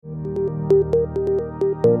This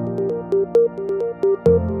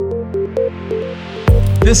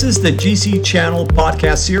is the GC Channel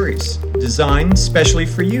podcast series, designed specially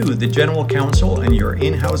for you, the General Counsel, and your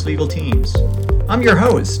in-house legal teams. I'm your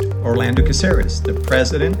host, Orlando Caceres, the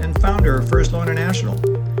president and founder of First Law International.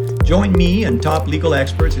 Join me and top legal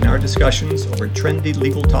experts in our discussions over trendy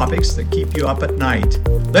legal topics that keep you up at night.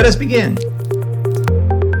 Let us begin.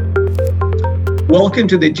 Welcome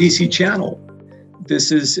to the GC Channel.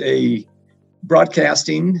 This is a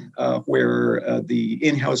broadcasting where the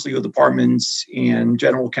in-house legal departments and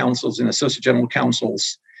general counsels and associate general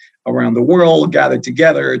counsels around the world gather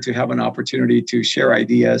together to have an opportunity to share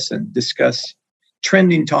ideas and discuss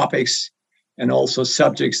trending topics and also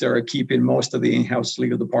subjects that are keeping most of the in-house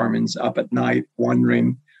legal departments up at night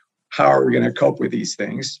wondering how are we going to cope with these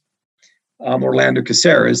things. I'm Orlando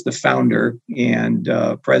Caceres, the founder and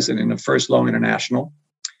president of First Law International.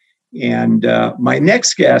 And my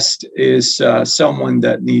next guest is someone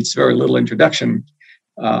that needs very little introduction.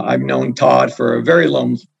 I've known Todd for a very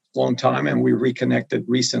long time, and we reconnected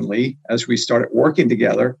recently as we started working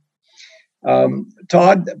together.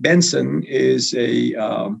 Todd Benson is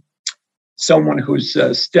someone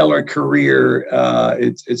whose stellar career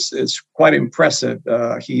it's quite impressive.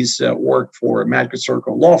 He's worked for Magic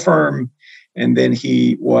Circle law firm, and then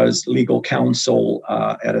he was legal counsel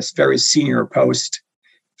at a very senior post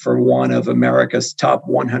for one of America's top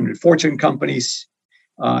 100 Fortune companies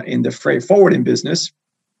in the freight forwarding business.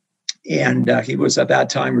 And he was at that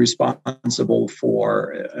time responsible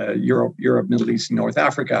for Europe, Middle East, and North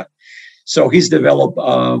Africa. So he's developed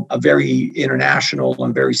a very international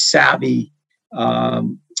and very savvy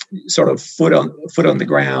sort of foot on the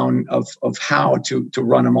ground of how to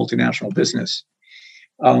run a multinational business.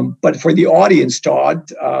 But for the audience,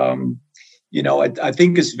 Todd, I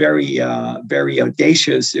think it's very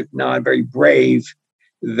audacious, if not very brave,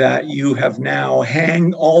 that you have now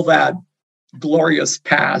hang all that glorious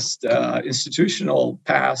past, institutional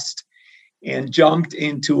past, and jumped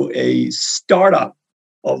into a startup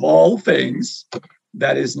of all things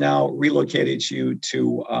that is now relocated you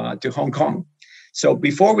to Hong Kong. So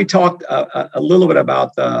before we talk a little bit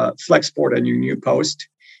about the Flexport and your new post,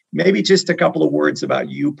 maybe just a couple of words about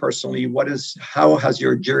you personally. How has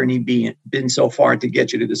your journey been so far to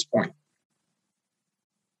get you to this point?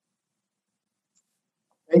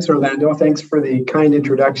 Thanks, Orlando. Thanks for the kind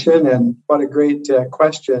introduction, and what a great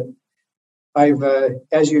question. I've,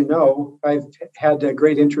 as you know, I've had a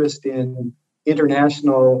great interest in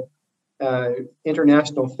international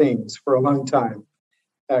things for a long time.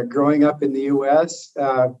 Growing up in the U.S.,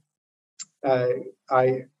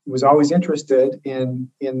 I was always interested in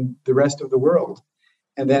the rest of the world,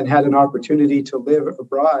 and then had an opportunity to live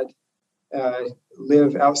abroad,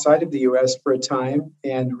 live outside of the U.S. for a time,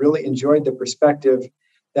 and really enjoyed the perspective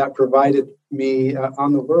that provided me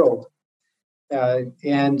on the world.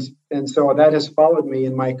 And so that has followed me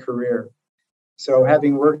in my career. So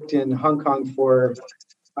having worked in Hong Kong for,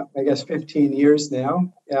 I guess, 15 years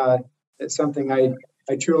now, it's something I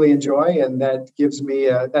truly enjoy, and that gives me,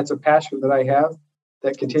 that's a passion that I have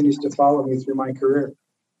that continues to follow me through my career.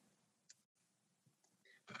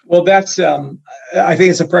 Well, that's I think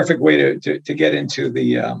it's a perfect way to get into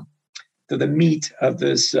the meat of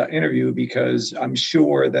this interview, because I'm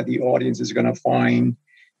sure that the audience is going to find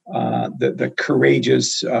the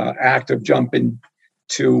courageous act of jumping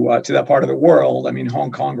to that part of the world. I mean,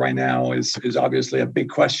 Hong Kong right now is obviously a big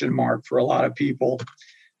question mark for a lot of people,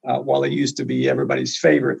 while it used to be everybody's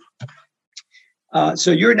favorite.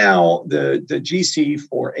 So you're now the GC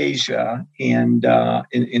for Asia and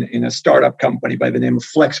in a startup company by the name of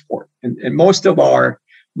Flexport. And most of our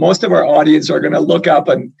audience are going to look up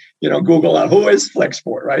and Google out who is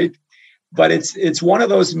Flexport, right? But it's one of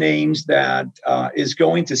those names that is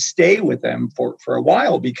going to stay with them for a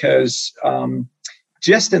while, because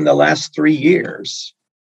just in the last 3 years,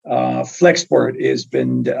 Flexport has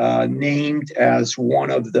been named as one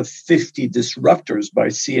of the 50 disruptors by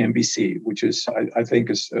CNBC, which is, I think,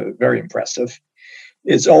 is very impressive.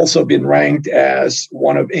 It's also been ranked as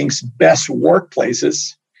one of Inc.'s best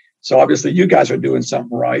workplaces. So obviously, you guys are doing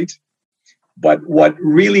something right. But what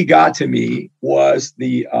really got to me was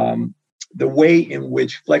the way in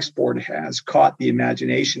which Flexport has caught the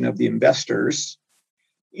imagination of the investors,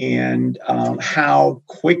 and how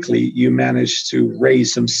quickly you managed to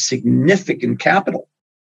raise some significant capital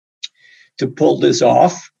to pull this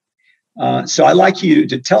off. So I'd like you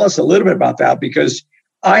to tell us a little bit about that, because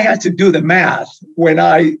I had to do the math when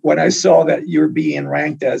I saw that you're being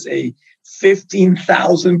ranked as a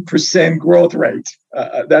 15,000% growth rate.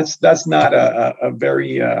 That's not a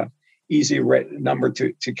very easy number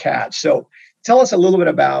to catch. So tell us a little bit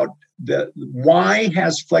about why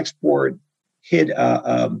has Flexport hit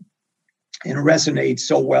and resonate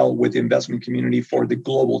so well with the investment community for the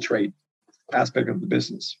global trade aspect of the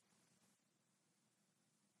business?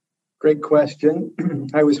 Great question.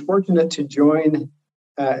 I was fortunate to join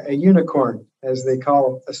a unicorn, as they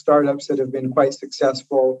call startups that have been quite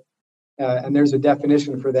successful. And there's a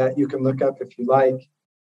definition for that you can look up if you like.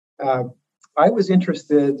 I was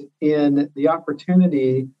interested in the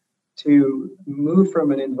opportunity to move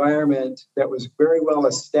from an environment that was very well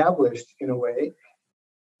established in a way,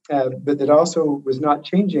 but that also was not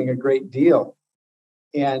changing a great deal.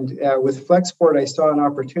 And with Flexport, I saw an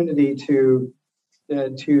opportunity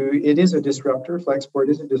it is a disruptor. Flexport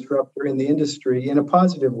is a disruptor in the industry in a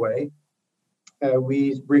positive way.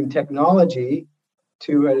 We bring technology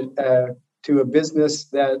to a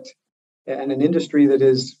business and an industry that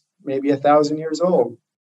is maybe 1,000 years old,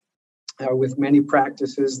 with many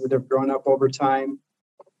practices that have grown up over time,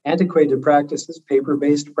 antiquated practices,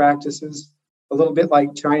 paper-based practices, a little bit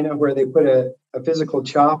like China, where they put a physical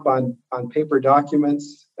chop on paper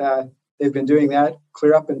documents. They've been doing that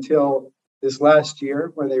clear up until this last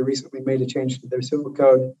year, where they recently made a change to their civil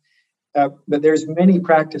code. But there's many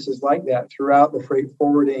practices like that throughout the freight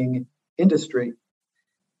forwarding industry.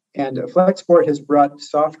 And Flexport has brought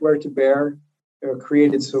software to bear,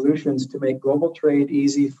 created solutions to make global trade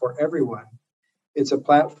easy for everyone. It's a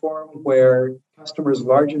platform where customers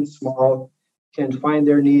large and small can find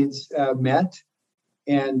their needs met,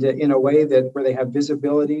 and in a way where they have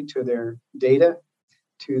visibility to their data,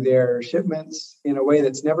 to their shipments, in a way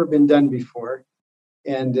that's never been done before.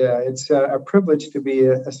 And it's a privilege to be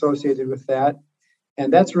associated with that.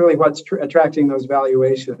 And that's really what's attracting those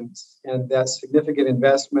valuations and that significant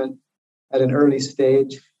investment at an early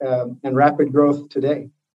stage and rapid growth today.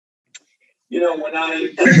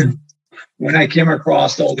 When I came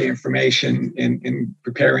across all the information in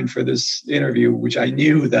preparing for this interview, which I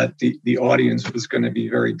knew that the audience was going to be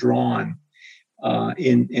very drawn,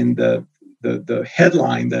 in the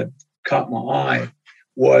headline that caught my eye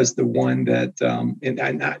was the one that,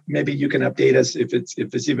 and maybe you can update us if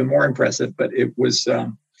it's even more impressive, but it was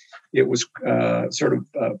sort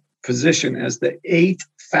of positioned as the 8th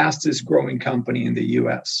fastest growing company in the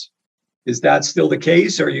U.S. Is that still the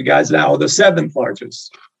case, or are you guys now the 7th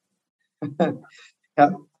largest?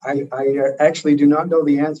 I actually do not know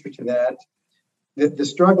the answer to that. The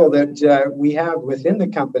struggle that we have within the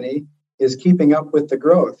company is keeping up with the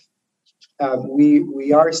growth.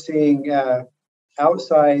 We are seeing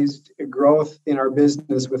outsized growth in our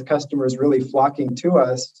business, with customers really flocking to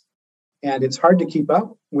us, and it's hard to keep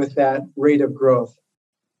up with that rate of growth.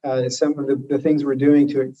 Some of the things we're doing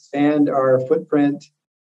to expand our footprint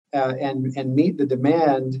and meet the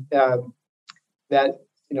demand,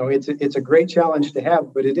 it's a great challenge to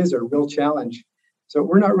have, but it is a real challenge. So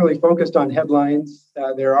we're not really focused on headlines.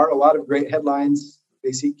 There are a lot of great headlines.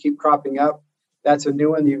 They keep cropping up. That's a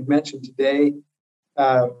new one you've mentioned today.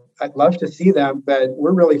 I'd love to see them, but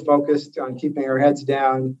we're really focused on keeping our heads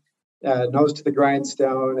down, nose to the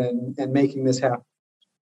grindstone, and making this happen.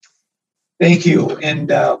 Thank you. And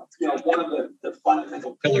one of the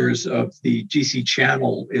fundamental pillars of the GC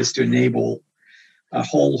channel is to enable a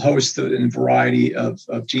whole host and variety of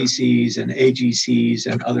GCs and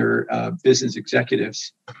AGCs and other business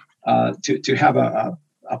executives to have a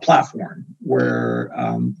platform where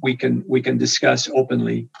we can discuss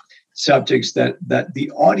openly subjects that the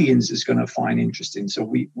audience is going to find interesting.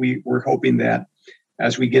 So we're hoping that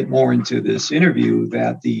as we get more into this interview,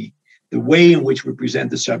 that the way in which we present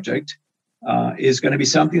the subject is going to be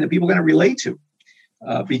something that people are going to relate to,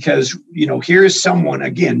 because here's someone,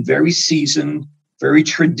 again, very seasoned, very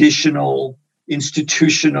traditional,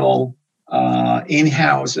 institutional,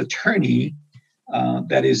 in-house attorney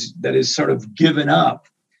that is sort of given up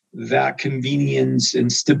that convenience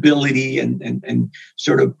and stability and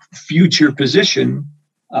sort of future position,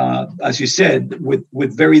 as you said,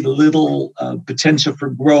 with very little potential for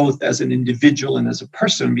growth as an individual and as a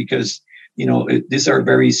person, because these are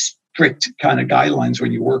very strict kind of guidelines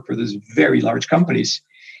when you work for these very large companies.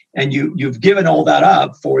 And you've given all that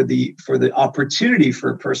up for the opportunity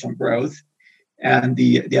for personal growth and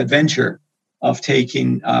the adventure of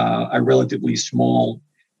taking a relatively small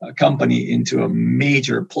company into a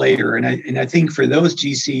major player. And I think for those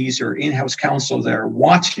GCs or in-house counsel that are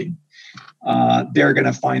watching, they're going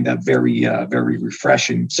to find that very very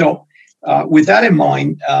refreshing. So with that in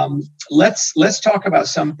mind, let's talk about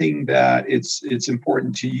something that it's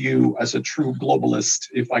important to you as a true globalist,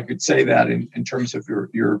 if I could say that in terms of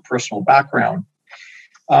your personal background.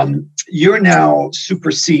 You're now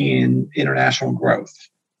superseding international growth.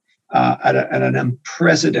 at an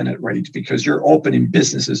unprecedented rate, because you're opening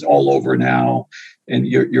businesses all over now, and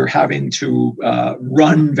you're having to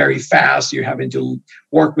run very fast. You're having to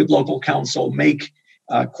work with local counsel, make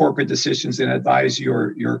corporate decisions, and advise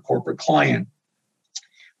your corporate client.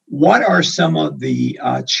 What are some of the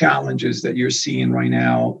challenges that you're seeing right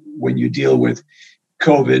now when you deal with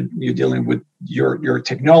COVID? You're dealing with your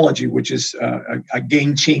technology, which is a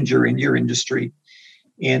game changer in your industry,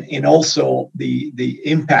 and also the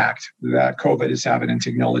impact that COVID is having in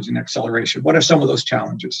technology and acceleration. What are some of those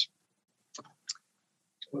challenges?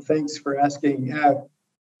 Well, thanks for asking.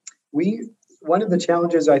 One of the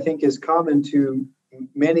challenges I think is common to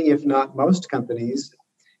many, if not most companies,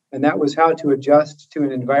 and that was how to adjust to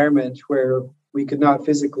an environment where we could not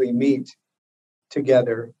physically meet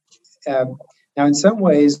together. Now, in some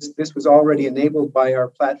ways, this was already enabled by our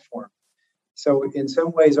platform. So in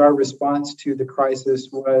some ways, our response to the crisis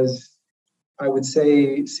was, I would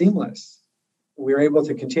say, seamless. We were able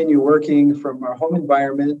to continue working from our home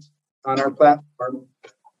environment on our platform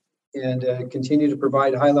and continue to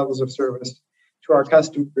provide high levels of service to our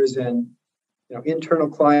customers and internal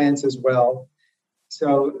clients as well.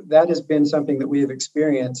 So that has been something that we have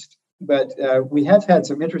experienced, but we have had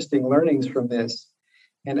some interesting learnings from this.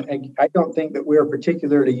 And I don't think that we're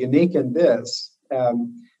particularly unique in this.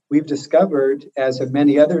 We've discovered, as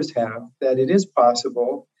many others have, that it is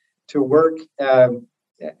possible to work,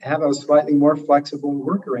 have a slightly more flexible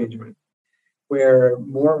work arrangement, where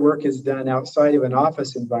more work is done outside of an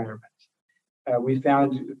office environment. We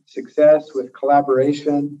found success with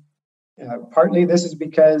collaboration. Partly this is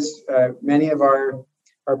because many of our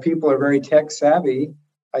people are very tech savvy,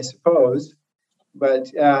 I suppose,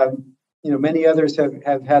 but many others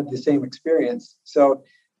have had the same experience. So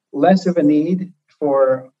less of a need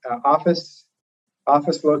for office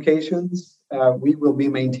locations. We will be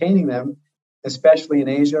maintaining them, especially in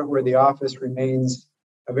Asia, where the office remains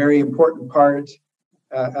a very important part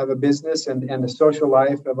of a business and the social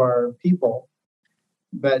life of our people.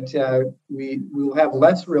 But we will have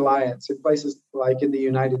less reliance in places like in the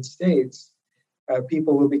United States.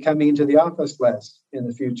 People will be coming into the office less in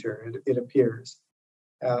the future, it appears.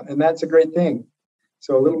 And that's a great thing.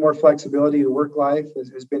 So a little more flexibility to work life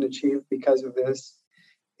has been achieved because of this.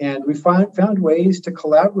 And we found ways to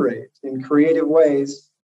collaborate in creative ways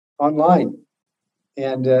online.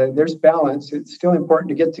 And there's balance. It's still important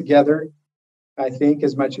to get together, I think,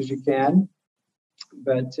 as much as you can.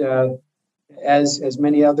 But as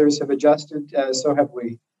many others have adjusted, so have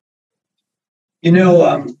we.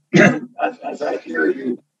 As I hear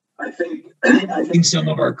you, I think some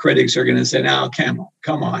of our critics are going to say, "Now, come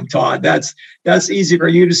on, Todd. That's easy for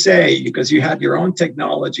you to say because you had your own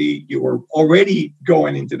technology. You were already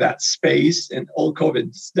going into that space, and all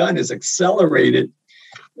COVID's done is accelerated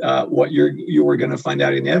what you were going to find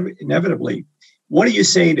out inevitably." What do you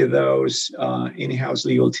say to those in-house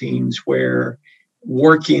legal teams where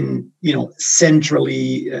working,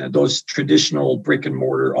 centrally, those traditional brick and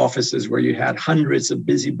mortar offices where you had hundreds of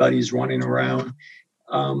busybodies running around?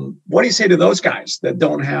 What do you say to those guys that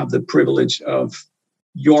don't have the privilege of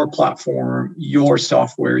your platform, your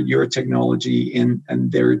software, your technology,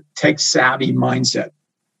 and their tech savvy mindset?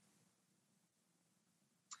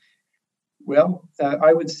 Well,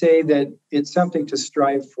 I would say that it's something to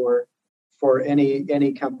strive for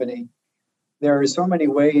any company. There are so many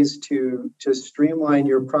ways to streamline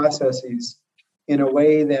your processes in a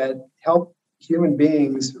way that help human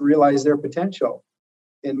beings realize their potential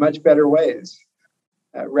in much better ways.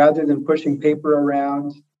 Rather than pushing paper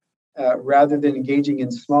around, rather than engaging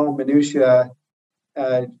in small minutiae,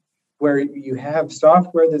 where you have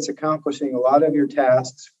software that's accomplishing a lot of your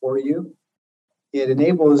tasks for you, it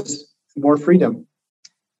enables more freedom.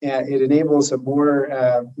 It enables a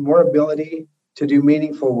more ability to do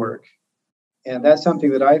meaningful work. And that's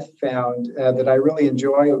something that I've found that I really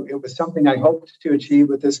enjoy. It was something I hoped to achieve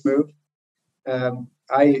with this move.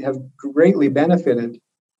 I have greatly benefited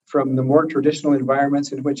from the more traditional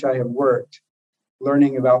environments in which I have worked,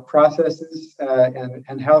 learning about processes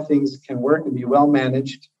and how things can work and be well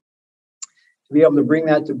managed. To be able to bring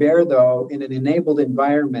that to bear, though, in an enabled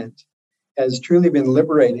environment has truly been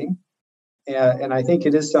liberating. And I think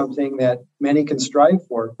it is something that many can strive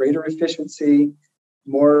for: greater efficiency,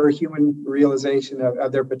 more human realization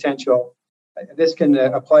of their potential. This can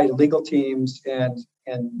apply to legal teams and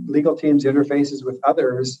legal teams' interfaces with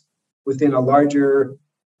others within a larger,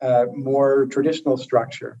 more traditional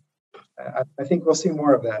structure. I think we'll see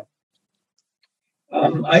more of that.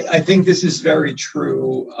 I think this is very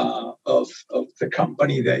true of the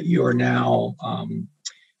company that you are now,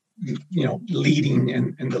 leading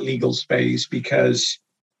in the legal space, because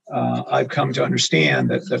I've come to understand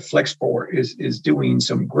that Flexport is doing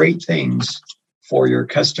some great things for your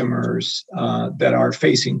customers that are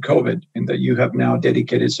facing COVID, and that you have now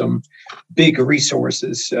dedicated some big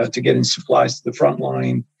resources to getting supplies to the front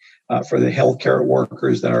line for the healthcare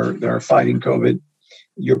workers that are fighting COVID.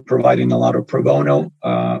 You're providing a lot of pro bono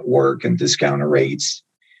work and discounted rates,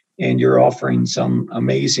 and you're offering some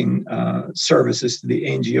amazing services to the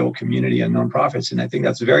NGO community and nonprofits, and I think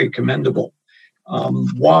that's very commendable.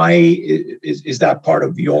 Why is that part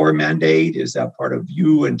of your mandate? Is that part of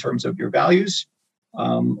you in terms of your values?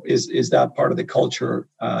 Is that part of the culture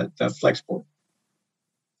at Flexport?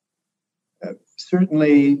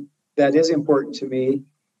 Certainly, that is important to me.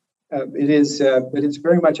 It is, but it's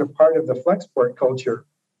very much a part of the Flexport culture.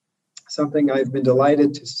 Something I've been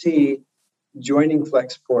delighted to see joining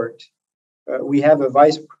Flexport. We have a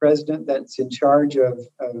vice president that's in charge of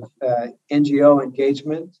NGO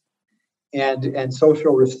engagement and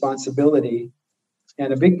social responsibility.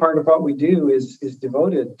 And a big part of what we do is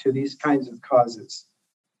devoted to these kinds of causes.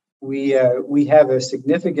 We have a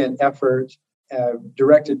significant effort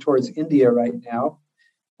directed towards India right now,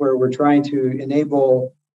 where we're trying to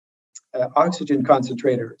enable oxygen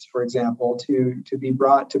concentrators, for example, to be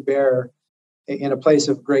brought to bear in a place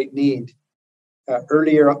of great need.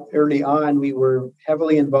 Early on, we were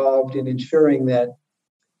heavily involved in ensuring that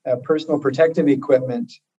personal protective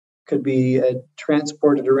equipment could be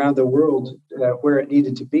transported around the world where it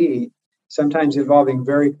needed to be, sometimes involving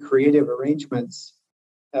very creative arrangements.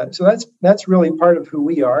 So that's really part of who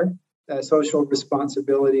we are. Social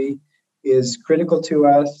responsibility is critical to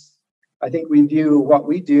us. I think we view what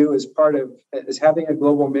we do as as having a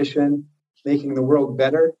global mission, making the world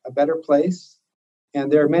better, a better place.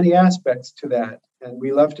 And there are many aspects to that. And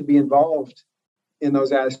we love to be involved in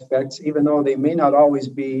those aspects, even though they may not always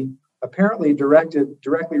be apparently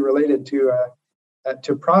directly related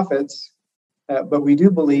to profits. But we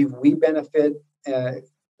do believe we benefit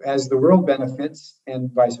as the world benefits,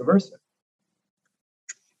 and vice versa.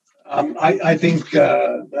 I think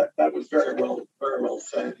that was very well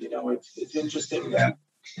said. You know, it's interesting that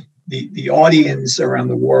the audience around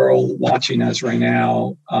the world watching us right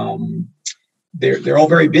now, they're all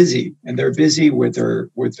very busy, and they're busy with their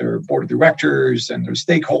board of directors and their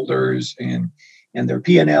stakeholders and their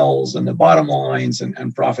P&Ls and the bottom lines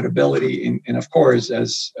and profitability, and of course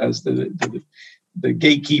as the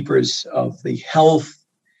gatekeepers of the health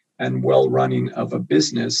and well-running of a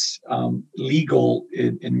business. Legal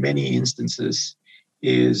in many instances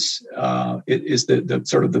is the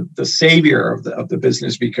sort of the savior of the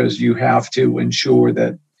business, because you have to ensure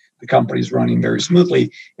that the company is running very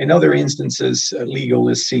smoothly. In other instances, legal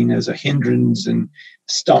is seen as a hindrance and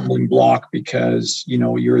stumbling block, because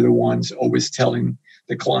you're the ones always telling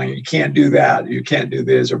the client, you can't do that, you can't do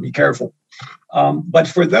this, or be careful. But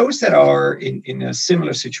for those that are in a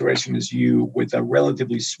similar situation as you, with a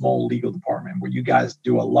relatively small legal department where you guys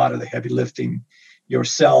do a lot of the heavy lifting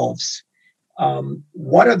yourselves,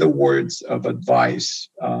 what are the words of advice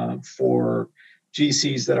for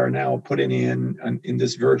GCs that are now putting in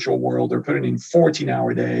this virtual world? They're putting in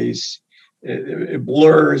 14-hour days. It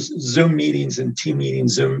blurs Zoom meetings and team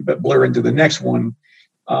meetings, but blur into the next one.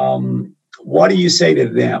 What do you say to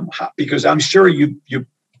them? Because I'm sure you've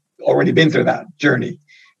already been through that journey.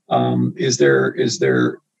 Is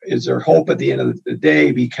there hope at the end of the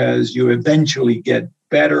day, because you eventually get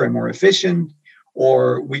better and more efficient,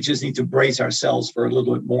 or we just need to brace ourselves for a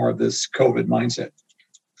little bit more of this COVID mindset?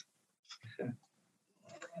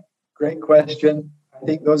 Great question. I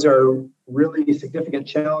think those are really significant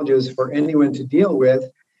challenges for anyone to deal with.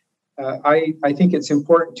 I think it's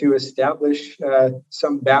important to establish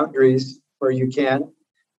some boundaries where you can.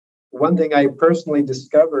 One thing I personally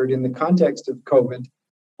discovered in the context of COVID,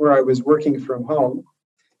 where I was working from home,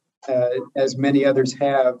 as many others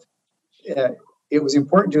have, it was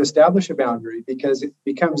important to establish a boundary, because it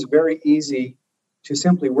becomes very easy to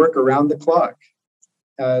simply work around the clock.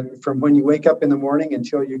 From when you wake up in the morning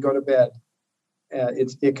until you go to bed.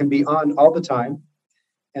 It can be on all the time,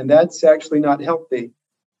 and that's actually not healthy.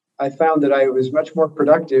 I found that I was much more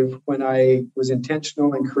productive when I was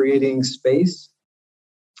intentional in creating space.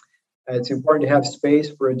 It's important to have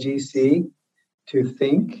space for a GC to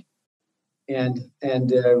think and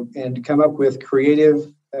come up with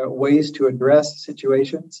creative ways to address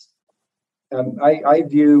situations. I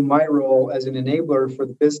view my role as an enabler for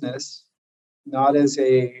the business, not as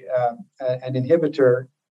an inhibitor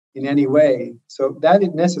in any way. So that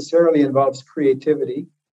it necessarily involves creativity.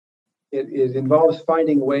 It involves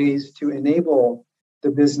finding ways to enable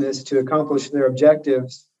the business to accomplish their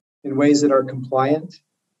objectives in ways that are compliant,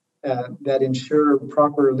 that ensure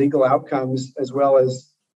proper legal outcomes, as well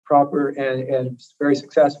as proper and very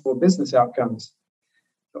successful business outcomes.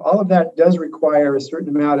 So all of that does require a certain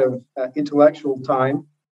amount of intellectual time,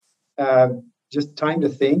 just time to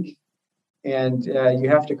think, and you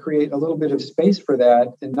have to create a little bit of space for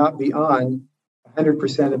that and not be on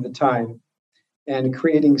 100% of the time, and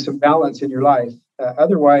creating some balance in your life.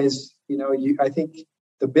 Otherwise, I think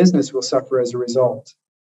the business will suffer as a result.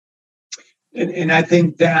 And I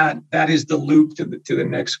think that is the loop to the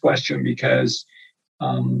next question, because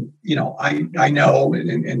I know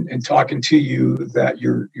in talking to you that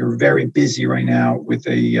you're very busy right now with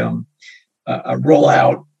a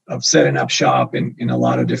rollout of setting up shop in a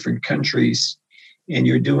lot of different countries, and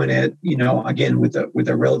you're doing it, again with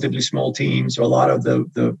a relatively small team. So a lot of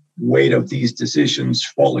the weight of these decisions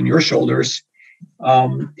fall on your shoulders.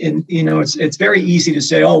 And it's very easy to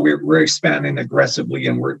say, oh, we're expanding aggressively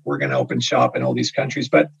and we're going to open shop in all these countries.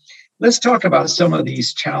 But let's talk about some of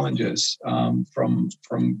these challenges from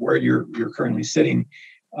where you're currently sitting.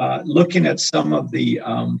 Looking at some of the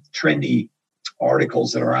trendy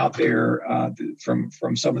articles that are out there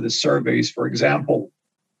from some of the surveys, for example,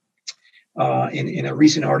 in a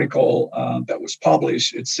recent article that was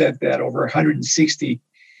published, it said that over 160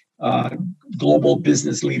 global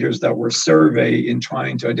business leaders that were surveyed in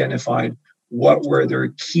trying to identify what were their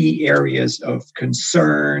key areas of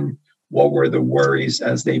concern, what were the worries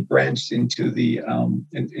as they branched into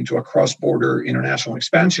into a cross-border international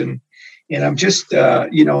expansion. And I'm just,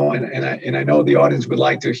 and I know the audience would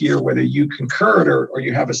like to hear whether you concurred or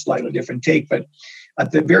you have a slightly different take, but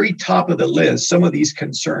at the very top of the list, some of these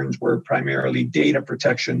concerns were primarily data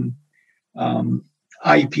protection,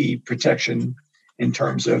 IP protection in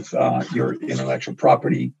terms of your intellectual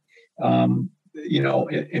property,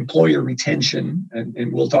 employer retention,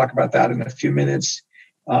 and we'll talk about that in a few minutes.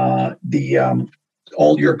 All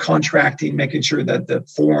your contracting, making sure that the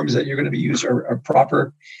forms that you're going to be used are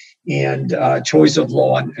proper, and choice of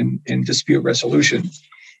law and dispute resolution.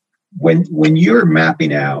 When you're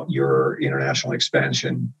mapping out your international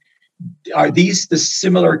expansion, are these the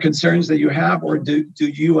similar concerns that you have, or do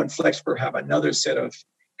you and Flexport have another set of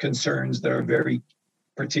concerns that are very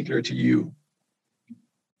particular to you?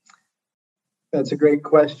 That's a great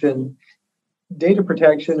question. Data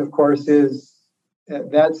protection, of course,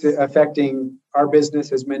 that's affecting our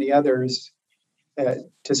business as many others.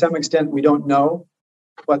 To some extent, we don't know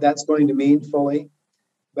what that's going to mean fully,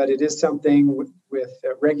 but it is something with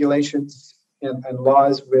regulations and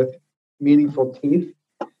laws with meaningful teeth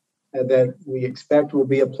that we expect will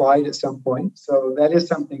be applied at some point. So that is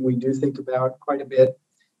something we do think about quite a bit.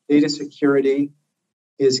 Data security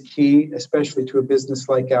is key, especially to a business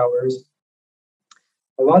like ours.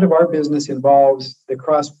 A lot of our business involves the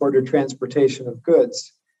cross-border transportation of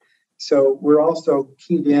goods. So we're also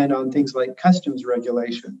keyed in on things like customs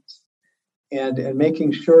regulations and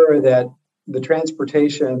making sure that the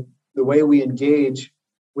transportation, the way we engage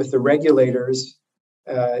with the regulators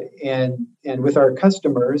and with our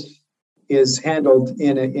customers is handled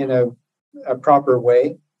in a proper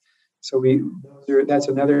way. So that's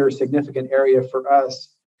another significant area for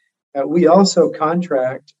us. We also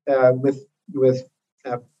contract with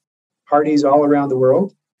parties all around the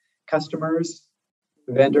world, customers,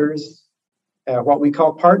 vendors, what we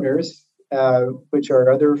call partners, which are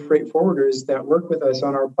other freight forwarders that work with us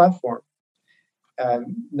on our platform.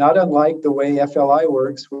 Not unlike the way FLI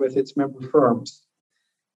works with its member firms.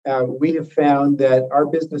 We have found that our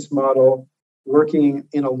business model, working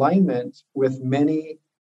in alignment with many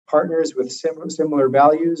partners with similar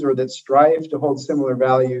values or that strive to hold similar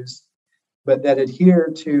values, but that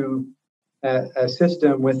adhere to a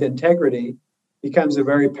system with integrity, becomes a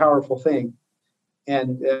very powerful thing.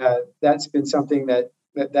 And that's been something that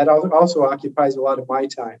also occupies a lot of my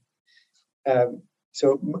time.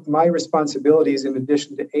 So my responsibilities, in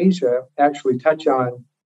addition to Asia, actually touch on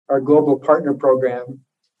our global partner program,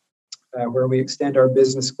 where we extend our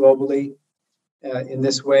business globally in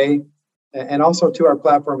this way, and also to our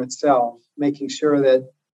platform itself, making sure that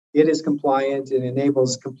it is compliant and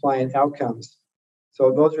enables compliant outcomes.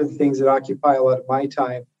 So those are the things that occupy a lot of my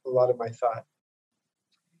time, a lot of my thought.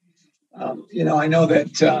 I know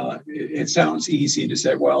that it sounds easy to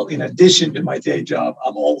say, well, in addition to my day job,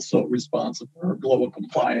 I'm also responsible for global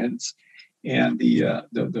compliance and the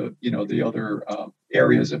other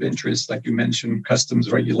areas of interest, like you mentioned,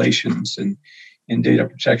 customs regulations and data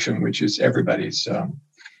protection, which is everybody's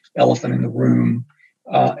elephant in the room.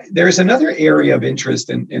 There's another area of interest,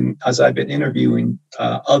 in as I've been interviewing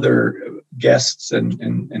other guests and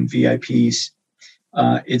VIPs,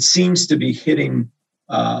 it seems to be hitting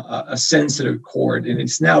a sensitive chord, and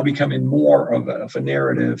it's now becoming more of a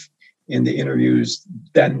narrative in the interviews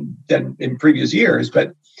than in previous years.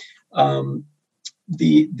 But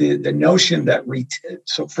the notion that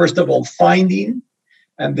so first of all, finding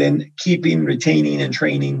and then keeping, retaining, and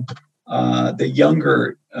training the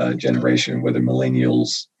younger generation, whether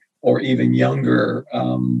millennials or even younger.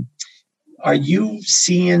 Are you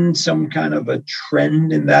seeing some kind of a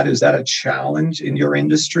trend in that? Is that a challenge in your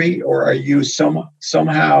industry, or are you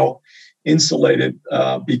somehow insulated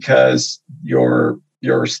because your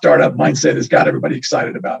startup mindset has got everybody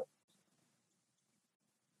excited about it?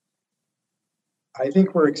 I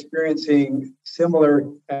think we're experiencing similar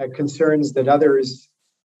concerns that others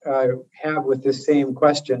have with this same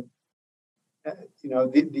question.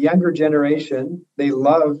 The younger generation, they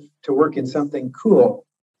love to work in something cool,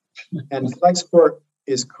 and Flexport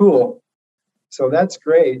is cool, so that's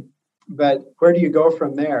great. But where do you go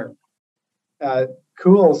from there?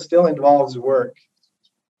 Cool still involves work,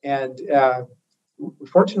 and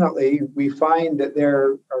fortunately, we find that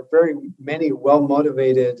there are very many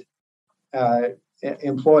well-motivated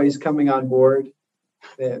employees coming on board.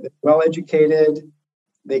 They're well-educated.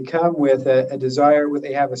 They come with a desire,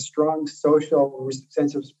 they have a strong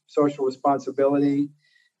sense of social responsibility.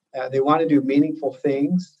 They want to do meaningful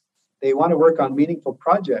things. They want to work on meaningful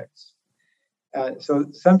projects.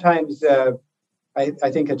 So sometimes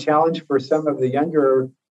I think a challenge for some of the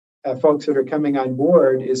younger folks that are coming on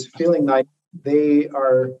board is feeling like they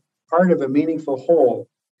are part of a meaningful whole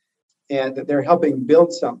and that they're helping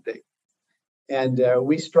build something. And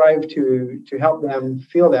we strive to help them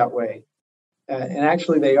feel that way. And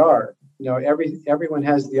actually they are. Everyone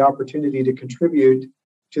has the opportunity to contribute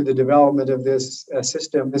to the development of this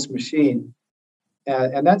system, this machine.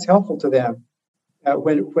 And that's helpful to them.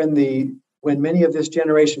 When many of this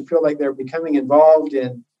generation feel like they're becoming involved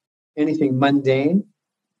in anything mundane,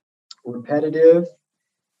 repetitive,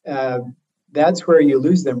 that's where you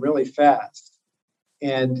lose them really fast.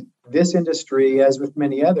 And this industry, as with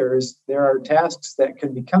many others, there are tasks that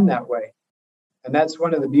can become that way. And that's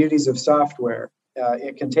one of the beauties of software.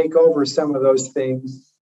 It can take over some of those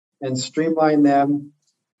things and streamline them,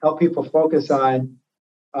 help people focus on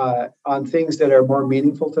things that are more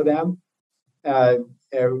meaningful to them,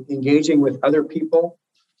 engaging with other people,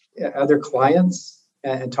 other clients,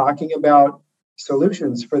 and talking about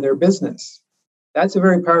solutions for their business. That's a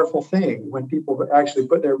very powerful thing when people actually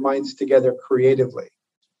put their minds together creatively.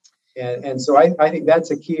 And so I think that's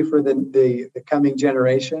a key for the coming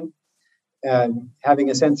generation, having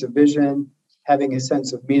a sense of vision, having a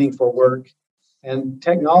sense of meaningful work. And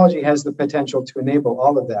technology has the potential to enable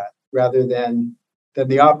all of that rather than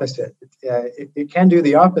the opposite. It can do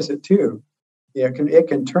the opposite too. It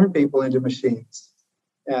can turn people into machines.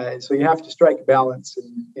 So you have to strike a balance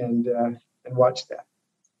and watch that.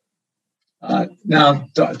 Now,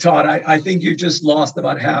 Todd, I think you just lost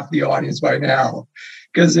about half the audience by now,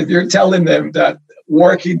 because if you're telling them that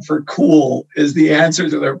working for cool is the answer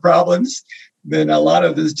to their problems, then a lot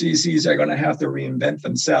of these GCs are going to have to reinvent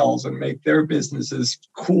themselves and make their businesses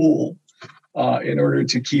cool in order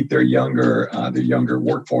to keep their younger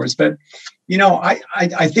workforce. But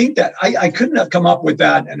I think that I couldn't have come up with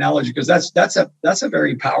that analogy, because that's a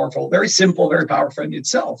very powerful, very simple, very powerful in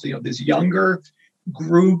itself. This younger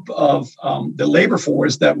group of the labor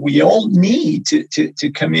force that we all need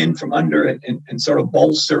to come in from under and sort of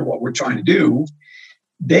bolster what we're trying to do.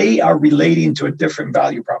 They are relating to a different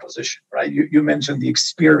value proposition, right? You mentioned the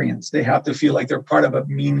experience. They have to feel like they're part of a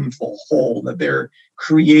meaningful whole, that they're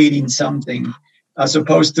creating something, as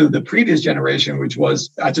opposed to the previous generation, which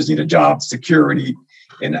was, I just need a job, security.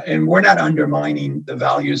 And we're not undermining the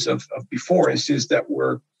values of before. It's just that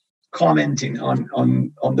we're commenting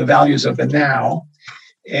on the values of the now.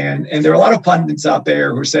 And there are a lot of pundits out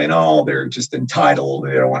there who are saying, oh, they're just entitled,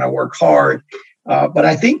 they don't want to work hard. But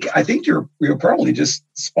I think you're probably just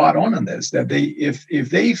spot on this, that if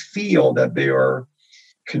they feel that they are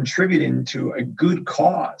contributing to a good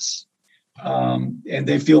cause, and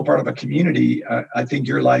they feel part of a community, I think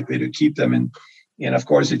you're likely to keep them. And of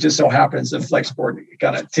course, it just so happens that Flexport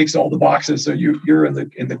kind of ticks all the boxes, so you're in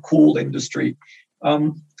the cool industry.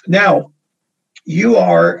 Now, you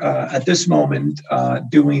are at this moment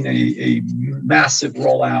doing a massive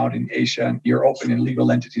rollout in Asia, and you're opening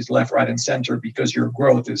legal entities left, right, and center because your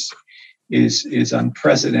growth is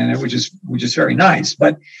unprecedented, which is very nice.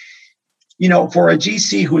 But for a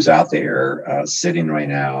GC who's out there sitting right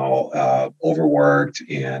now, overworked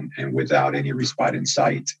and without any respite in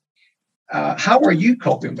sight, how are you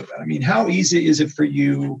coping with that? I mean, how easy is it for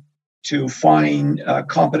you to find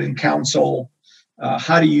competent counsel?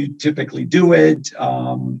 How do you typically do it?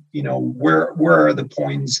 Where are the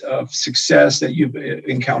points of success that you've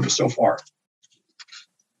encountered so far?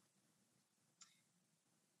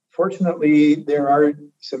 Fortunately, there are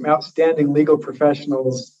some outstanding legal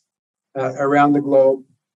professionals around the globe,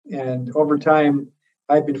 and over time,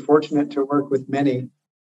 I've been fortunate to work with many.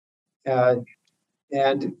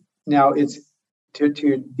 And now it's to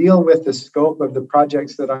deal with the scope of the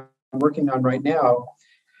projects that I'm working on right now.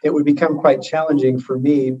 It would become quite challenging for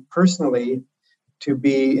me personally to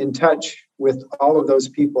be in touch with all of those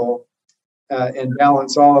people and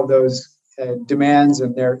balance all of those demands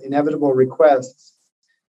and their inevitable requests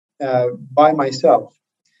by myself.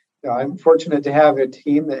 I'm fortunate to have a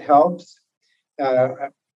team that helps.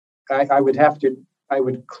 I would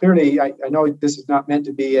clearly, I know this is not meant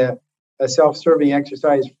to be a self-serving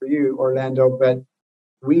exercise for you, Orlando, but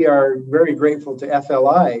we are very grateful to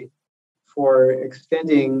FLI for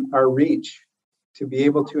extending our reach to be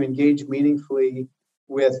able to engage meaningfully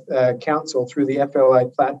with counsel through the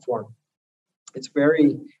FLI platform.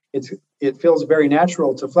 It feels very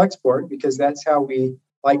natural to Flexport because that's how we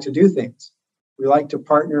like to do things. We like to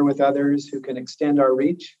partner with others who can extend our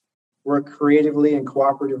reach, work creatively and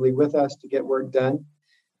cooperatively with us to get work done.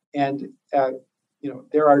 And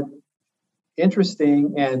there are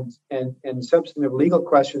interesting and substantive legal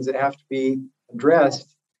questions that have to be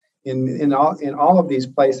addressed in all of these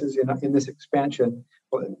places in this expansion.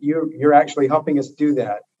 Well, you're actually helping us do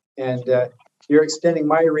that, and you're extending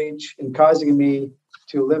my reach and causing me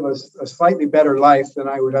to live a slightly better life than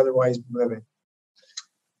I would otherwise be living.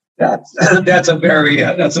 That's a very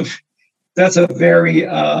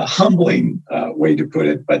humbling way to put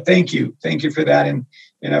it. But thank you for that. And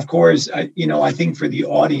of course, I think for the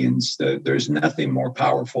audience, there's nothing more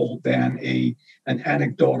powerful than an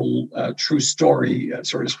anecdotal true story,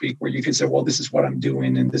 so to speak, where you can say, well, this is what I'm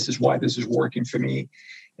doing, and this is why this is working for me.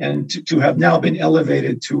 And to have now been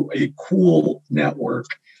elevated to a cool network,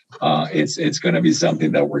 it's going to be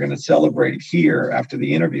something that we're going to celebrate here after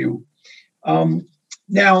the interview.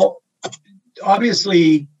 Now,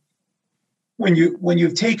 obviously, when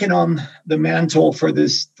you've taken on the mantle for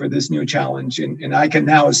this new challenge, and I can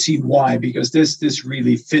now see why, because this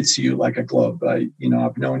really fits you like a glove. I've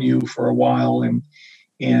known you for a while, and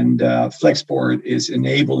Flexport is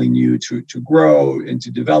enabling you to grow and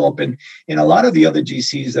to develop. And a lot of the other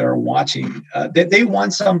GCs that are watching, they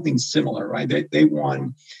want something similar, right? They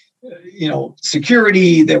want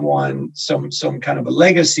security. They want some kind of a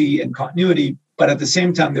legacy and continuity, but at the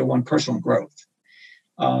same time, they want personal growth.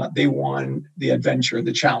 They want the adventure,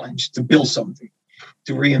 the challenge, to build something,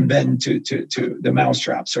 to reinvent, to the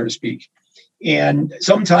mousetrap, so to speak. And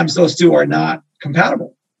sometimes those two are not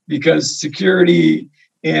compatible because security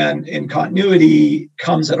and continuity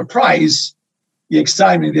comes at a price. The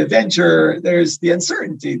excitement, the adventure, there's the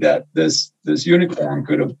uncertainty that this unicorn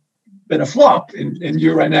could have been a flop, and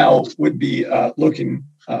you right now would be looking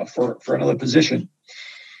for another position.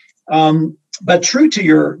 But true to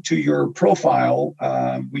your profile,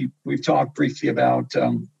 we've talked briefly about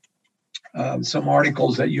some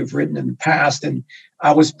articles that you've written in the past, and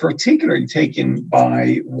I was particularly taken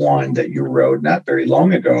by one that you wrote not very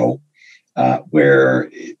long ago,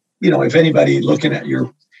 where if anybody looking at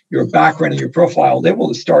your background and your profile, they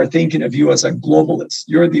will start thinking of you as a globalist.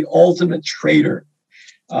 You're the ultimate trader.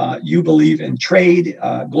 You believe in trade,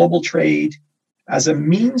 global trade, as a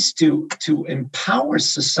means to empower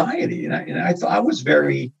society. And I thought I was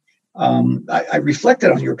very, I reflected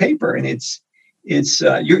on your paper, and it's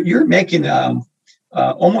you're making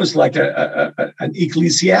almost like an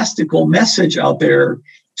ecclesiastical message out there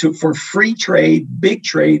for free trade, big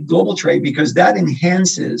trade, global trade, because that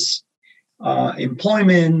enhances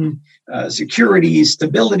employment, security,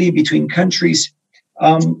 stability between countries.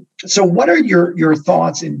 So what are your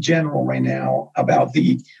thoughts in general right now about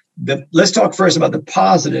let's talk first about the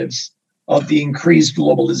positives of the increased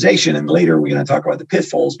globalization, and later we're going to talk about the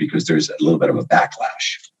pitfalls, because there's a little bit of a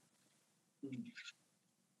backlash.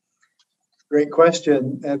 Great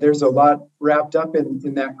question. There's a lot wrapped up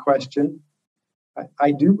in that question.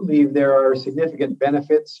 I do believe there are significant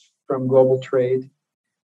benefits from global trade.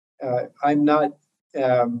 I'm not,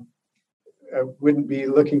 I wouldn't be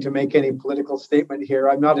looking to make any political statement here.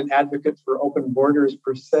 I'm not an advocate for open borders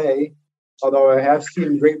per se, although I have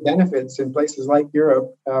seen great benefits in places like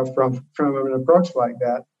Europe from an approach like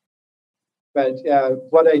that. But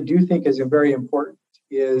what I do think is very important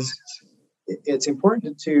is it's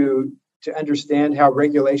important to understand how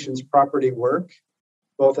regulations properly work,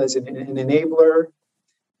 both as an enabler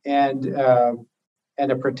and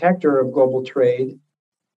a protector of global trade,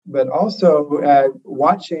 but also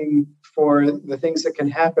watching for the things that can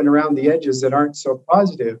happen around the edges that aren't so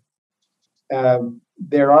positive.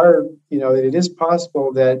 It is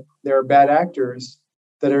possible that there are bad actors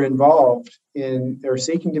that are involved in or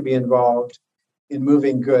seeking to be involved in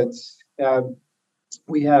moving goods.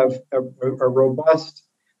 We have a robust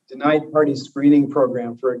denied party screening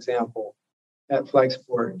program, for example, at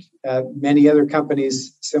Flexport. Many other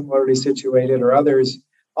companies similarly situated or others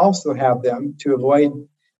also have them to avoid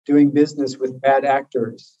doing business with bad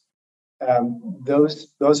actors.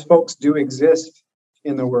 Those folks do exist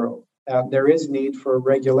in the world. There is need for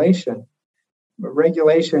regulation, but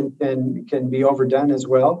regulation can be overdone as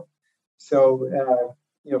well. So,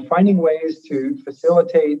 finding ways to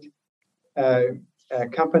facilitate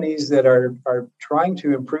companies that are trying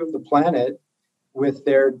to improve the planet with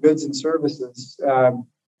their goods and services,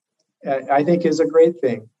 I think is a great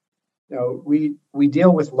thing. We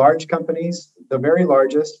deal with large companies, the very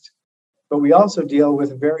largest, but we also deal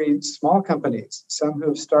with very small companies, some who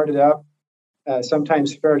have started up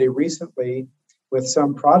sometimes fairly recently with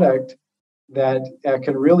some product that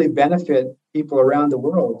can really benefit people around the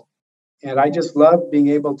world. And I just love being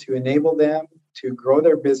able to enable them to grow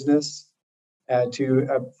their business,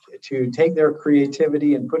 to take their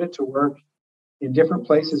creativity and put it to work in different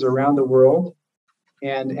places around the world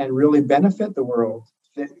and really benefit the world.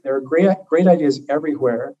 There are great ideas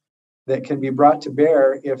everywhere that can be brought to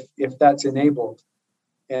bear if that's enabled.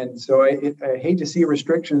 And so I hate to see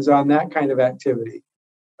restrictions on that kind of activity.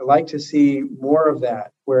 I like to see more of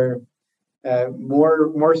that, where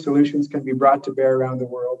more solutions can be brought to bear around the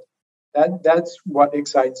world. That's what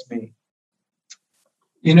excites me.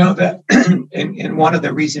 You know that in one of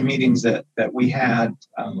the recent meetings that we had,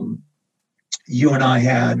 you and I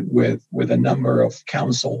had with a number of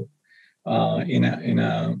counsel in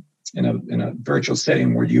a virtual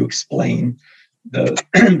setting where you explain the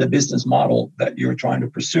the business model that you're trying to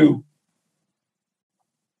pursue.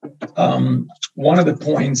 One of the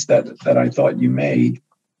points that I thought you made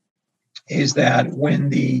is that when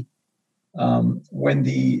the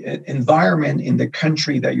environment in the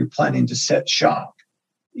country that you're planning to set shop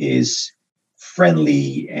is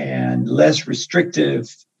friendly and less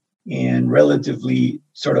restrictive and relatively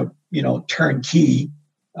sort of turnkey,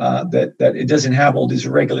 that it doesn't have all these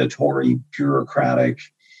regulatory bureaucratic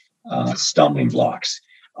stumbling blocks.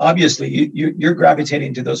 Obviously, you're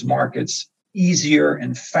gravitating to those markets easier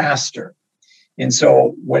and faster. And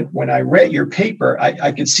so when I read your paper,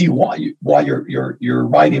 I could see why you're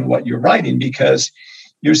writing what you're writing, because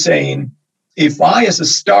you're saying, if I, as a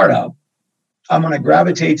startup, I'm going to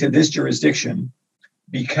gravitate to this jurisdiction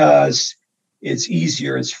because it's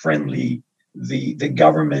easier, it's friendly, the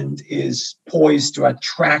government is poised to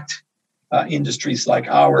attract industries like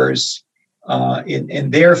ours,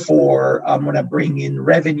 and therefore I'm going to bring in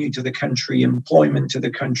revenue to the country, employment to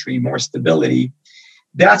the country, more stability.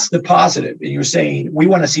 That's the positive. And you're saying we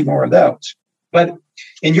want to see more of those. But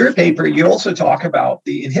in your paper, you also talk about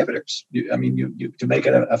the inhibitors. You to make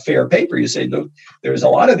it a fair paper, you say, look, there's a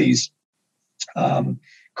lot of these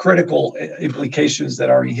critical implications that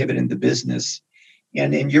are inhibiting the business.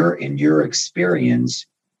 And in your experience,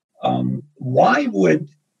 why would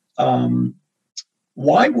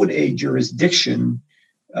a jurisdiction,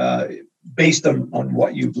 based on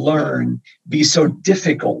what you've learned, be so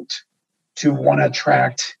difficult to want to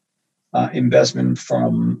attract investment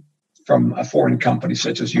from a foreign company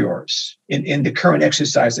such as yours in the current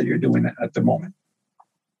exercise that you're doing at the moment?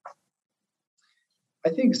 I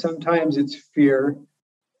think sometimes it's fear.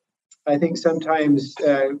 I think sometimes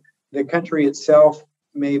the country itself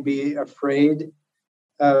may be afraid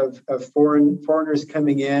of foreigners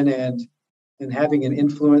coming in and having an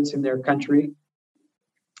influence in their country.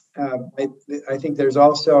 I think there's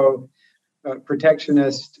also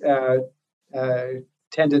protectionist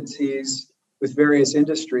tendencies with various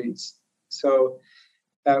industries. So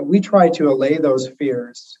we try to allay those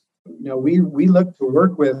fears. We look to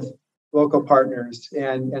work with local partners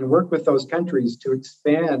and work with those countries to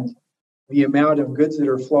expand the amount of goods that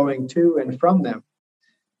are flowing to and from them,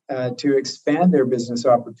 to expand their business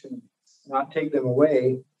opportunities, not take them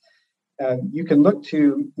away. You can look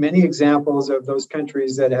to many examples of those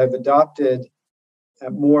countries that have adopted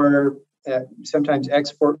more sometimes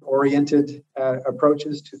export-oriented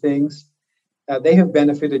approaches to things. They have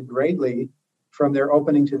benefited greatly from their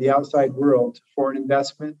opening to the outside world, to foreign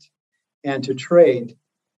investment, and to trade.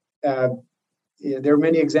 There are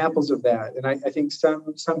many examples of that, and I think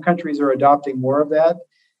some countries are adopting more of that.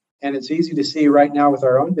 And it's easy to see right now with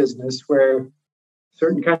our own business where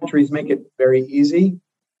certain countries make it very easy.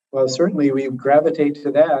 Well, certainly we gravitate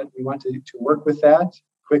to that. We want to work with that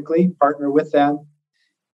quickly, partner with them.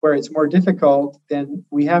 Where it's more difficult, then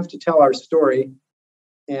we have to tell our story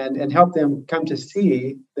and help them come to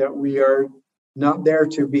see that we are not there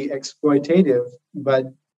to be exploitative, but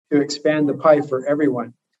to expand the pie for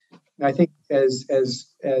everyone. And I think as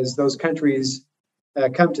those countries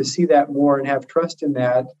come to see that more and have trust in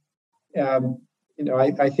that,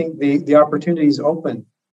 I think the opportunity is open.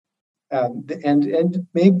 And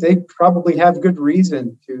maybe they probably have good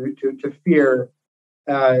reason to fear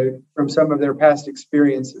from some of their past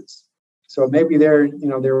experiences. So maybe they're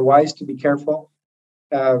wise to be careful.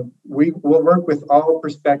 We will work with all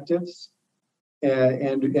perspectives,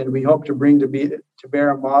 and we hope to bring to bear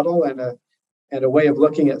a model and a way of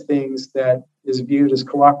looking at things that is viewed as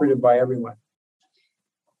cooperative by everyone.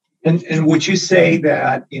 And would you say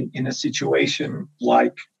that in a situation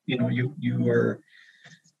like, you are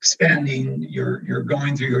expanding, you're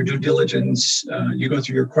going through your due diligence, you go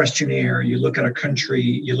through your questionnaire, you look at a country,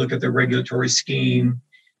 you look at the regulatory scheme,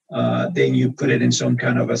 then you put it in some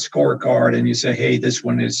kind of a scorecard and you say, hey, this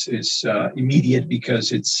one is immediate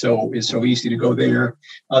because it's so easy to go there.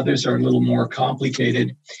 Others are a little more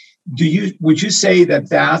complicated. Would you say that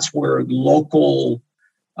that's where local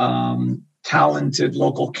talented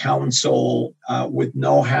local counsel with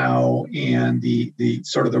know-how and the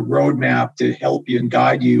sort of the roadmap to help you and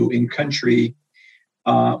guide you in country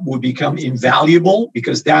would become invaluable,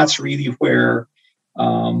 because that's really where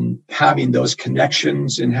having those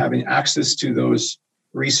connections and having access to those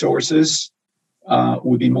resources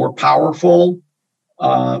would be more powerful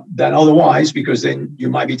than otherwise, because then you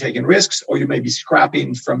might be taking risks or you may be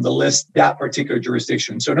scrapping from the list that particular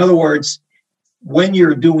jurisdiction. So in other words, when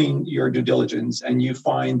you're doing your due diligence and you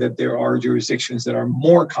find that there are jurisdictions that are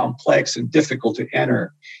more complex and difficult to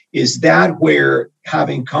enter, is that where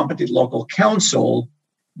having competent local counsel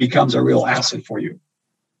becomes a real asset for you?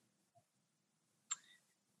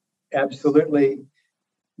 Absolutely.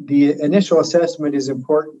 The initial assessment is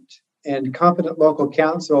important, and competent local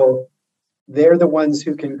counsel, they're the ones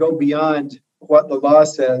who can go beyond what the law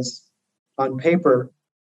says on paper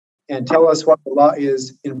and tell us what the law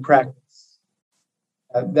is in practice.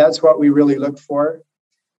 That's what we really look for,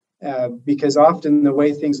 because often the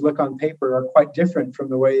way things look on paper are quite different from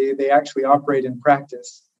the way they actually operate in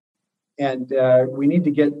practice. And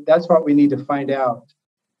that's what we need to find out.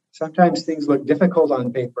 Sometimes things look difficult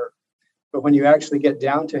on paper, but when you actually get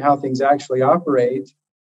down to how things actually operate,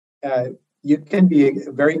 you can be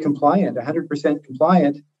very compliant, 100%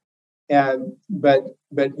 compliant, but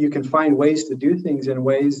you can find ways to do things in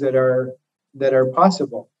ways that are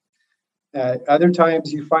possible. Other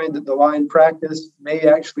times you find that the law in practice may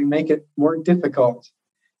actually make it more difficult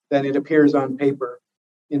than it appears on paper.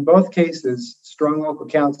 In both cases, strong local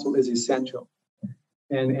counsel is essential,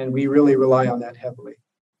 and we really rely on that heavily.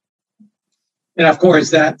 And of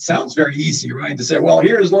course, that sounds very easy, right? To say, well,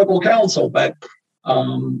 here's local counsel, but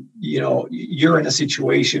you're in a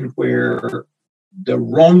situation where the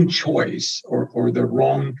wrong choice or the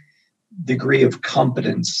wrong degree of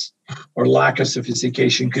competence or lack of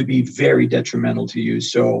sophistication could be very detrimental to you.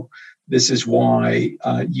 So this is why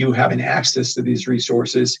you having access to these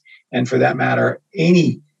resources, and for that matter,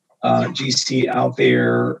 any GC out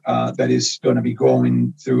there that is going to be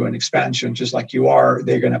going through an expansion just like you are,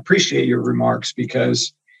 they're going to appreciate your remarks,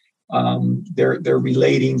 because they're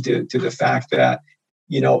relating to the fact that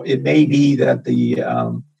it may be that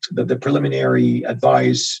the preliminary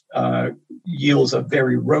advice yields a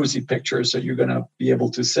very rosy picture, so you're going to be able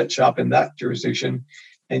to set shop in that jurisdiction,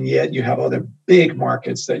 and yet you have other big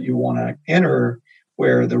markets that you want to enter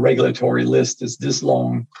where the regulatory list is this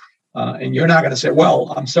long, and you're not going to say,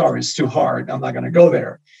 well, I'm sorry, it's too hard, I'm not going to go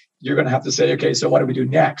there. You're going to have to say, okay, so what do we do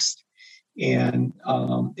next? And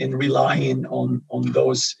in relying on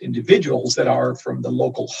those individuals that are from the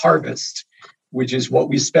local harvest, which is what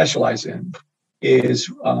we specialize in,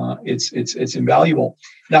 is it's invaluable.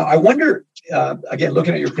 Now, I wonder, again,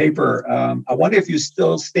 looking at your paper, I wonder if you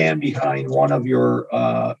still stand behind one of your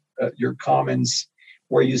comments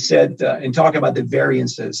where you said, in talking about the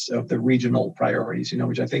variances of the regional priorities,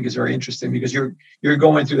 which I think is very interesting, because you're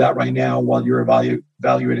going through that right now while you're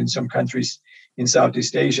evaluating some countries in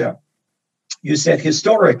Southeast Asia. You said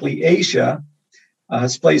historically, Asia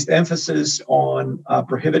has placed emphasis on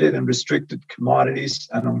prohibited and restricted commodities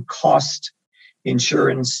and on cost,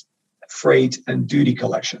 insurance, freight, and duty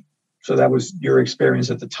collection. So that was your experience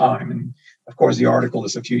at the time. And of course, the article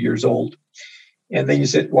is a few years old. And then you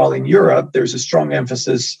said, while in Europe, there's a strong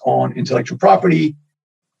emphasis on intellectual property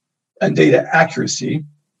and data accuracy.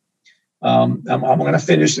 I'm going to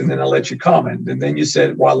finish and then I'll let you comment. And then you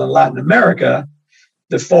said, while in Latin America,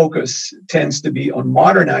 the focus tends to be on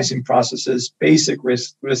modernizing processes, basic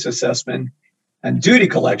risk assessment, and duty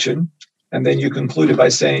collection. And then you concluded by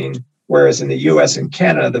saying, whereas in the US and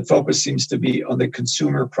Canada, the focus seems to be on the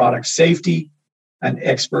consumer product safety and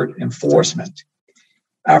expert enforcement.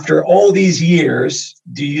 After all these years,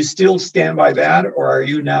 do you still stand by that, or are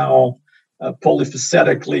you now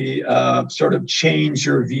polyphasetically sort of change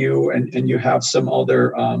your view and you have some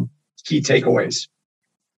other key takeaways?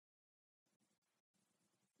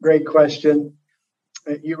 Great question.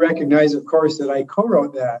 You recognize, of course, that I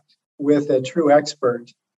co-wrote that with a true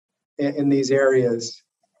expert in these areas.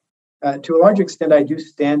 To a large extent, I do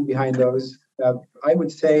stand behind those. I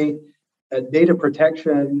would say data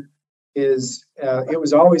protection it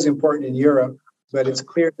was always important in Europe, but it's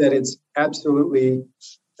clear that it's absolutely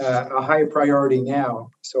a high priority now.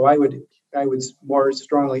 So I would more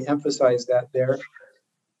strongly emphasize that there.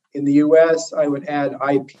 In the US, I would add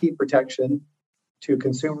IP protection to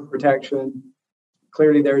consumer protection.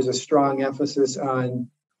 Clearly, there's a strong emphasis on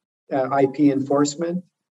IP enforcement.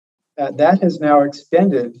 That has now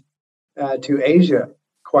extended to Asia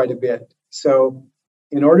quite a bit. So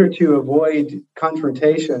in order to avoid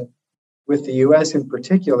confrontation with the US in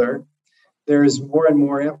particular, there's more and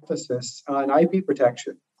more emphasis on IP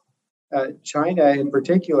protection. China in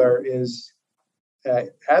particular is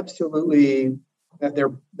absolutely,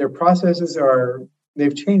 their processes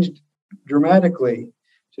they've changed dramatically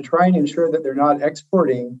to try and ensure that they're not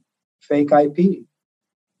exporting fake IP.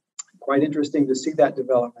 Quite interesting to see that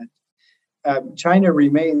development. China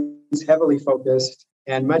remains heavily focused,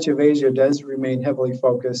 and much of Asia does remain heavily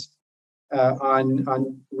focused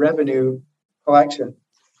on revenue collection.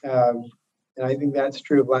 And I think that's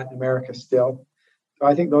true of Latin America still. So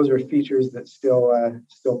I think those are features that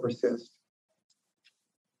still persist.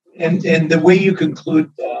 And the way you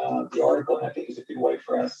conclude the article, and I think is a good way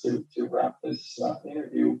for us to wrap this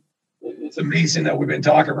interview. It's amazing that we've been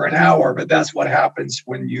talking for an hour, but that's what happens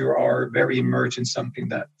when you are very immersed in something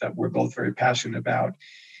that we're both very passionate about.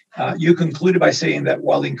 You concluded by saying that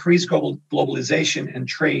while increased globalization and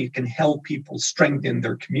trade can help people strengthen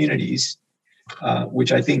their communities,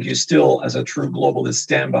 which I think you still, as a true globalist,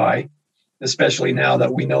 stand by, especially now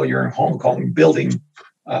that we know you're in Hong Kong building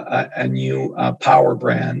a new power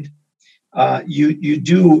brand. You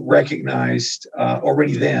do recognize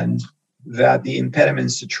already then that the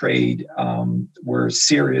impediments to trade were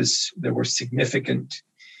serious, they were significant,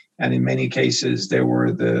 and in many cases they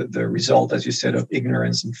were the result, as you said, of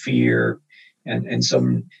ignorance and fear and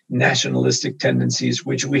some nationalistic tendencies,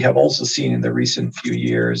 which we have also seen in the recent few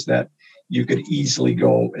years, that you could easily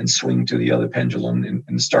go and swing to the other pendulum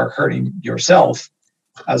and start hurting yourself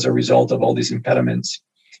as a result of all these impediments.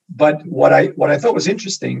 But what I thought was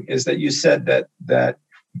interesting is that you said that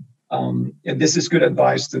and this is good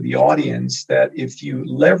advice to the audience, that if you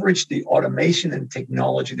leverage the automation and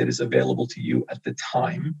technology that is available to you at the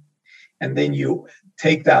time, and then you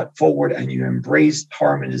take that forward and you embrace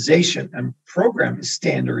harmonization and program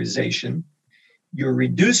standardization, you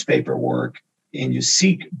reduce paperwork and you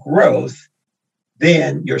seek growth,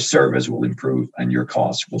 then your service will improve and your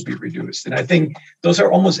costs will be reduced. And I think those are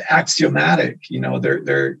almost axiomatic.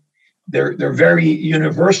 They're very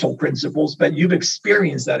universal principles, but you've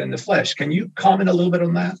experienced that in the flesh. Can you comment a little bit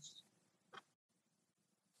on that?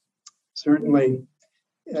 Certainly.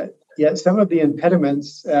 Yeah, some of the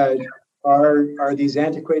impediments are these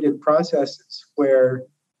antiquated processes where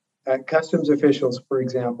customs officials, for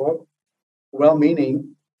example,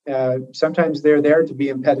 well-meaning, sometimes they're there to be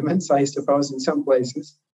impediments, I suppose, in some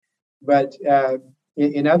places, but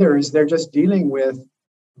in others, they're just dealing with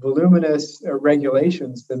voluminous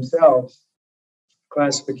regulations themselves,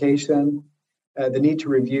 classification, the need to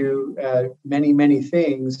review many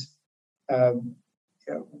things. The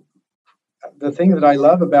thing that I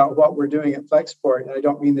love about what we're doing at Flexport, and I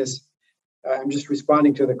don't mean this, I'm just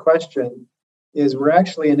responding to the question, is we're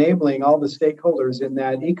actually enabling all the stakeholders in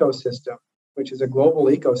that ecosystem, which is a global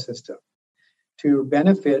ecosystem, to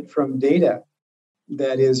benefit from data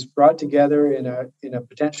that is brought together in a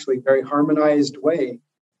potentially very harmonized way,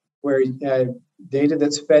 where data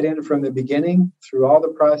that's fed in from the beginning through all the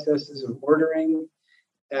processes of ordering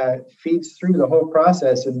feeds through the whole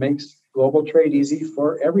process and makes global trade easy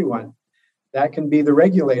for everyone. That can be the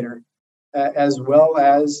regulator, as well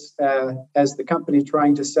as the company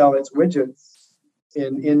trying to sell its widgets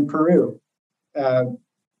in Peru.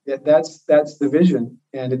 That's the vision,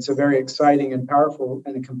 and it's a very exciting and powerful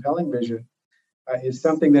and a compelling vision. It's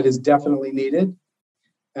something that is definitely needed.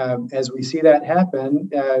 As we see that happen,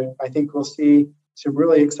 I think we'll see some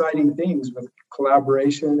really exciting things with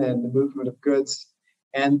collaboration and the movement of goods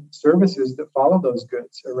and services that follow those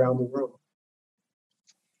goods around the world.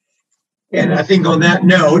 And I think on that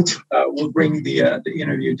note, we'll bring the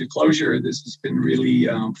interview to closure. This has been really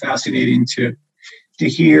fascinating to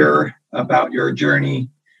hear about your journey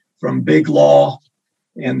from big law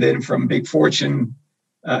and then from big fortune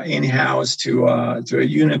in-house to a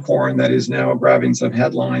unicorn that is now grabbing some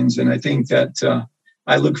headlines. And I think that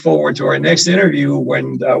I look forward to our next interview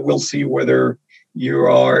when we'll see whether you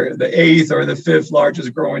are the 8th or the 5th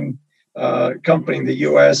largest growing company in the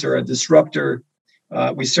U.S. or a disruptor.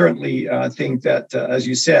 We certainly think that, as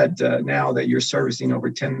you said, now that you're servicing over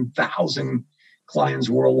 10,000 clients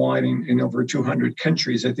worldwide in over 200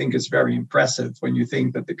 countries, I think it's very impressive when you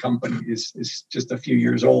think that the company is just a few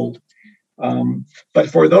years old. But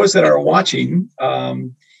for those that are watching,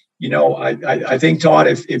 I think, Todd,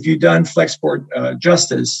 if you've done Flexport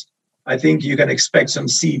justice, I think you can expect some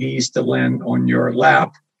CVs to land on your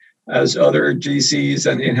lap, as other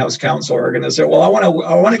GCs and in-house counsel are going to say, well, I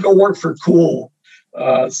want to go work for Cool.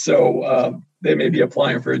 So they may be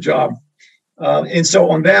applying for a job. And so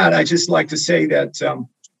on that, I just like to say that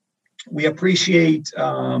we appreciate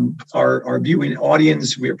our viewing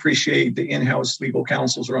audience. We appreciate the in-house legal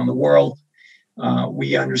counsels around the world.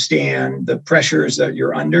 We understand the pressures that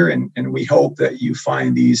you're under, and we hope that you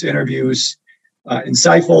find these interviews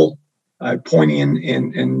insightful, poignant,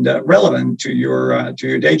 and relevant to your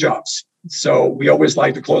day jobs. So we always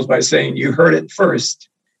like to close by saying you heard it first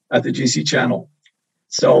at the GC channel.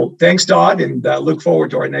 So thanks, Todd, and look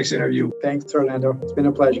forward to our next interview. Thanks, Orlando. It's been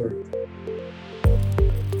a pleasure.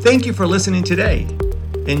 Thank you for listening today.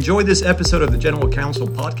 Enjoy this episode of the General Counsel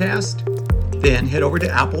podcast. Then head over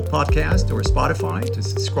to Apple Podcast or Spotify to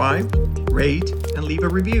subscribe, rate, and leave a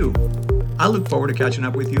review. I look forward to catching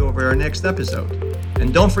up with you over our next episode.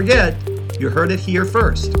 And don't forget, you heard it here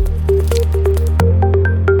first.